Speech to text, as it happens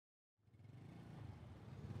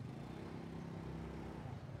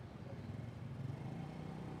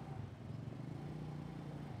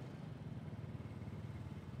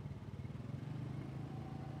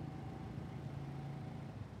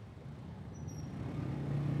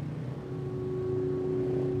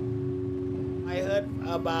heard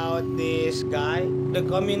about this guy. The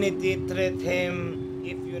community treat him,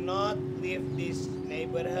 if you not leave this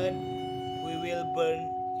neighborhood, we will burn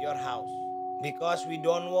your house. Because we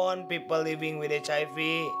don't want people living with HIV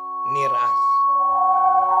near us.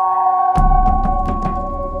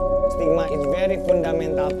 Stigma is very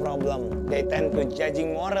fundamental problem. They tend to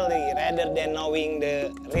judging morally rather than knowing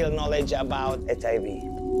the real knowledge about HIV.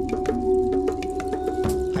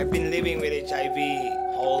 I've been living with HIV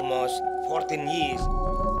almost 14 years.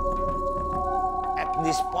 At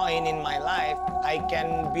this point in my life, I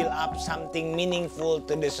can build up something meaningful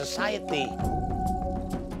to the society.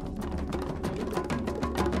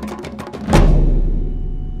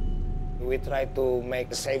 We try to make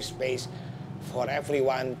a safe space for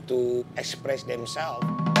everyone to express themselves.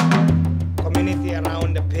 Community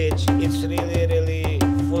around the pitch, it's really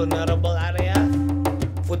vulnerable area.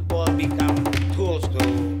 Football become tools to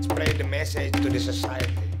spread the message to the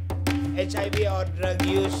society. HIV or drug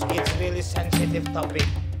use, it's really sensitive topic.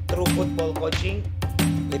 Through football coaching,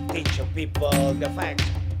 we teach people the facts.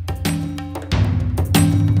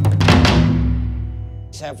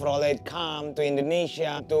 Chevrolet come to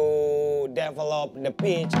Indonesia to develop the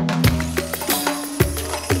pitch.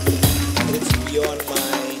 It's beyond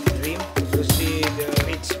my dream to see the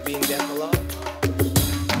pitch being developed.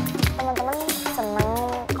 Teman-teman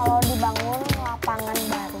senang kalau dibangun lapangan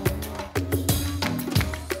baru.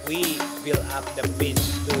 We build up the pitch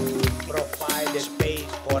to provide the space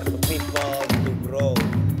for the people to grow.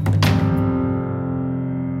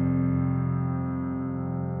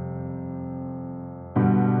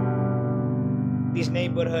 This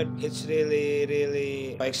neighborhood, it's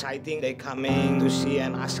really exciting. They coming to see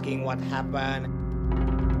and asking what happened.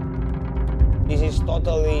 This is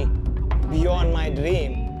totally beyond my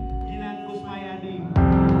dream.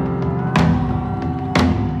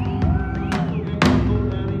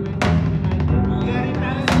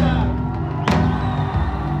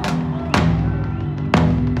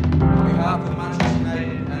 On behalf of the Manchester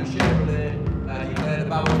United and Chevrolet, declare the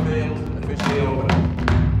battlefield officially over.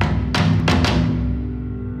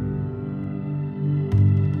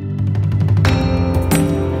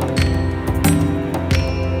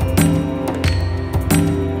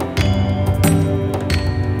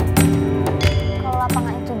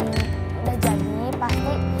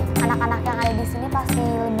 Anak-anak yang ada di sini pasti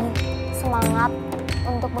lebih semangat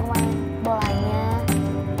untuk bermain bolanya.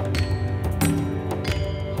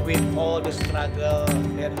 With all the struggle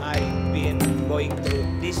that I've been going through,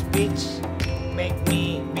 this pitch make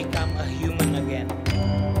me become a human again.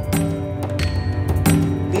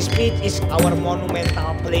 This pitch is our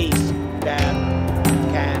monumental place that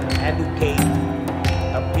can educate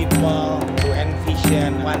people to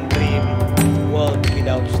envision one dream world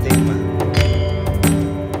without stigma.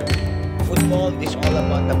 Football is all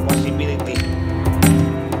about the possibility.